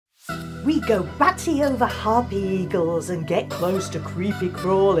We go batty over harpy eagles and get close to creepy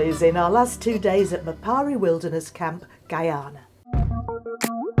crawlies in our last 2 days at Mapari Wilderness Camp, Guyana.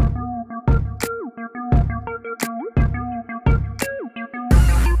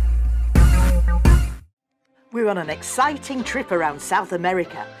 We're on an exciting trip around South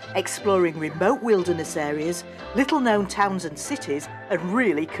America, exploring remote wilderness areas, little-known towns and cities, and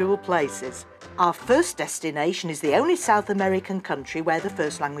really cool places. Our first destination is the only South American country where the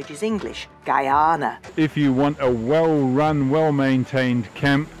first language is English, Guyana. If you want a well-run, well-maintained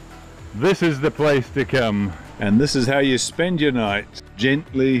camp, this is the place to come. And this is how you spend your night,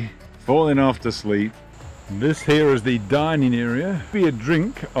 gently falling off to sleep. This here is the dining area. Be a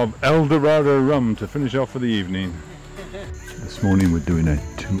drink of El Dorado rum to finish off for the evening. This morning we're doing a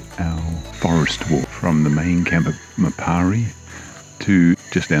 2-hour forest walk from the main camp of Mapari to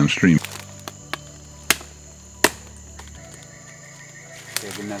just downstream.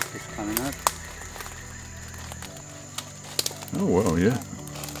 The milk is coming out. Oh well, yeah.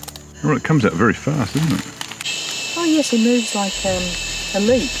 Well, it comes out very fast, doesn't it? Oh yes, it moves like a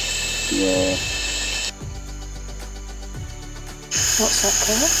leech. Yeah. What's that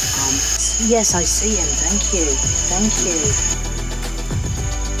colour? Yes, I see him. Thank you. Thank you.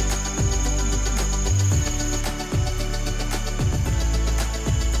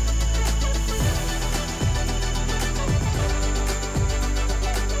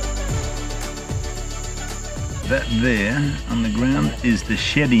 That there on the ground is the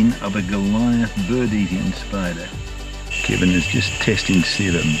shedding of a Goliath bird-eating spider. Kevin is just testing to see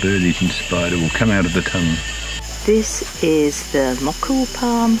if a bird-eating spider will come out of the tunnel. This is the mokul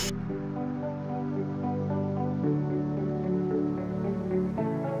palm.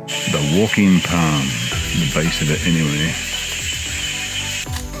 The walking palm, the base of it anyway.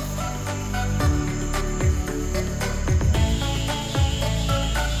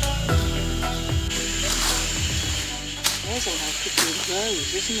 Amazing how quickly it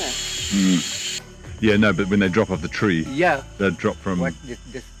grows, isn't it? Yeah, no, but when they drop off the tree, Yeah. they drop from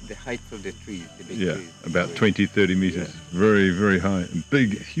The height of the tree, the big yeah, tree. about 20, 30 meters. Yeah. Very, very high.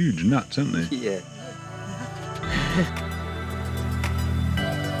 Big, huge nuts, aren't they? Yeah.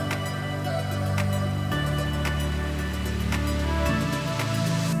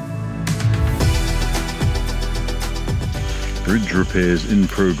 Bridge repairs in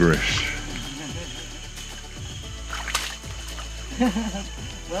progress.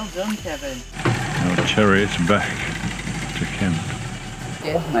 Well done, Kevin. Our chariot's back to camp.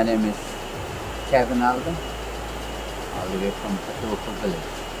 Yeah, my name is Caiman House, all the way from the local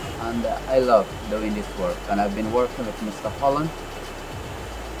village. And I love doing this work. And I've been working with Mr. Holland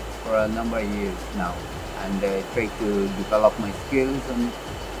for a number of years now. And I try to develop my skills on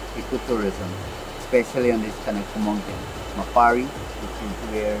ecotourism, especially on this kind of mountain, Mapari, which is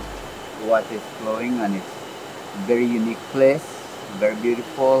where the water is flowing, and it's a very unique place, very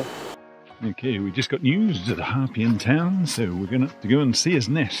beautiful. Okay, we just got news that the harpy in town, so we're going to have to go and see his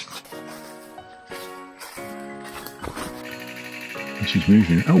nest. And she's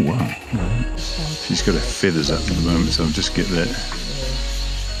moving. Oh wow. She's got her feathers up at the moment, so I'll just get that.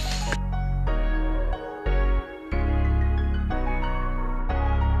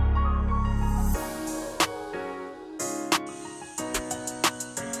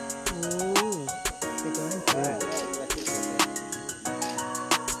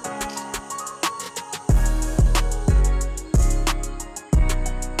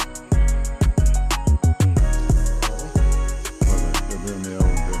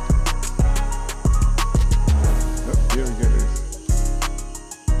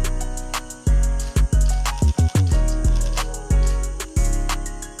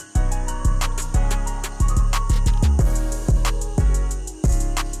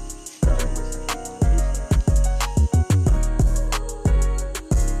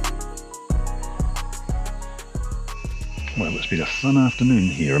 Well, it's been a fun afternoon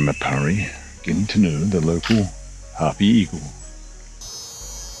here in Mapari, getting to know the local harpy eagle.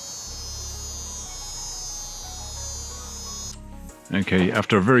 Okay,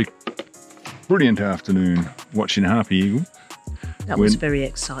 after a very brilliant afternoon watching harpy eagle, That was very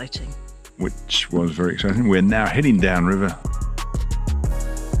exciting. which was very exciting, we're now heading downriver.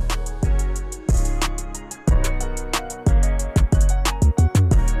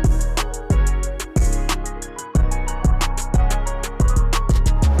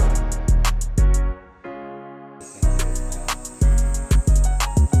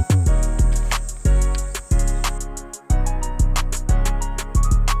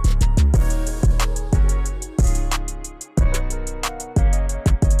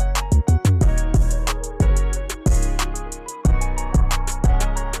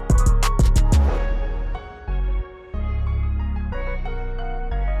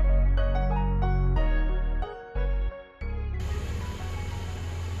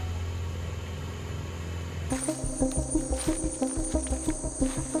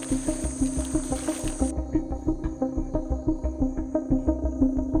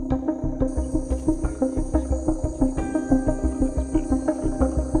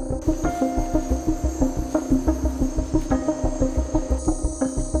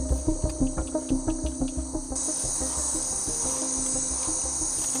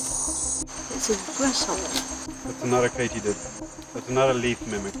 a grasshopper. That's another katydid. That's another leaf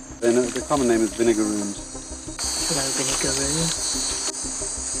mimic. The common name is vinegaroons. Hello, vinegaroon.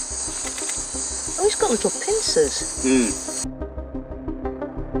 Oh, he's got little pincers.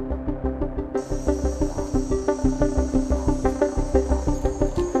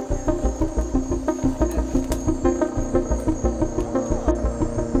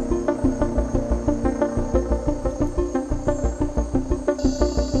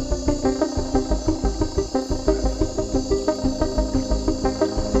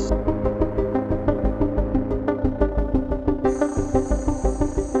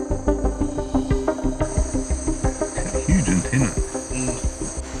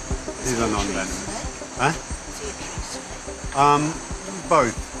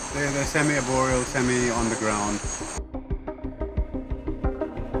 Both. They're semi-arboreal, semi-on the ground.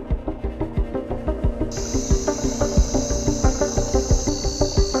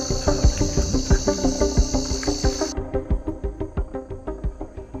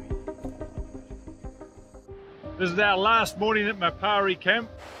 This is our last morning at Mapari Camp.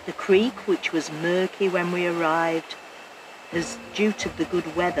 The creek, which was murky when we arrived, has, due to the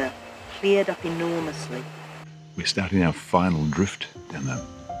good weather, cleared up enormously. We're starting our final drift down the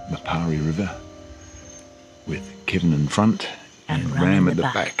Mapari River with Kevin in front and Ram at the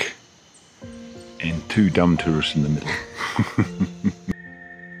back and two dumb tourists in the middle.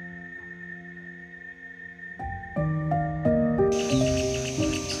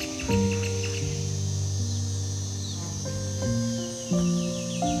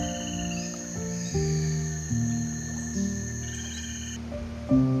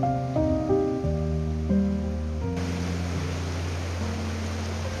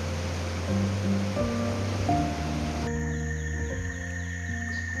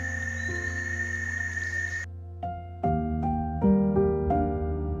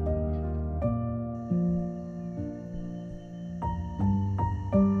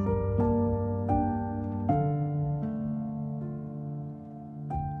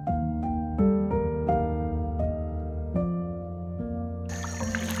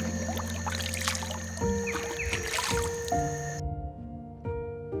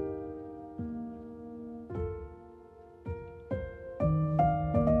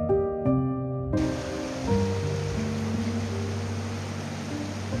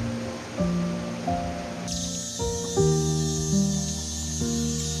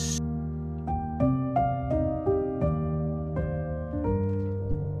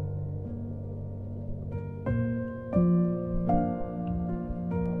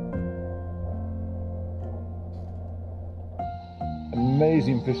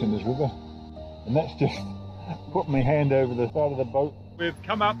 Amazing fish in this river, and that's just put my hand over the side of the boat. We've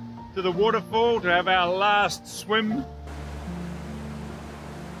come up to the waterfall to have our last swim.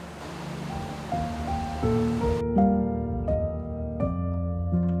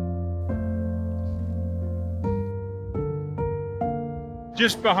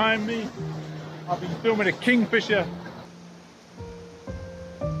 Just behind me, I've been filming a kingfisher.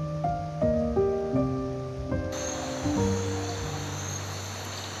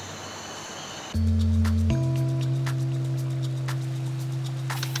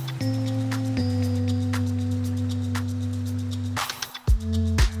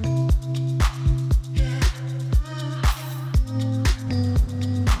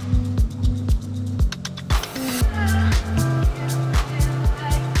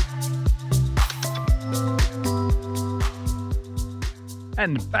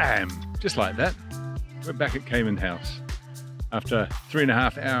 And bam, just like that, we're back at Caiman House. After a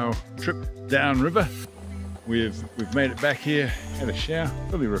 3.5 hour trip downriver, we've made it back here, had a shower,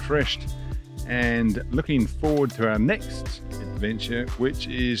 fully refreshed, and looking forward to our next adventure, which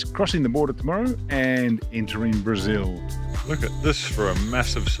is crossing the border tomorrow and entering Brazil. Look at this for a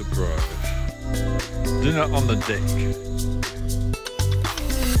massive surprise. Dinner on the deck.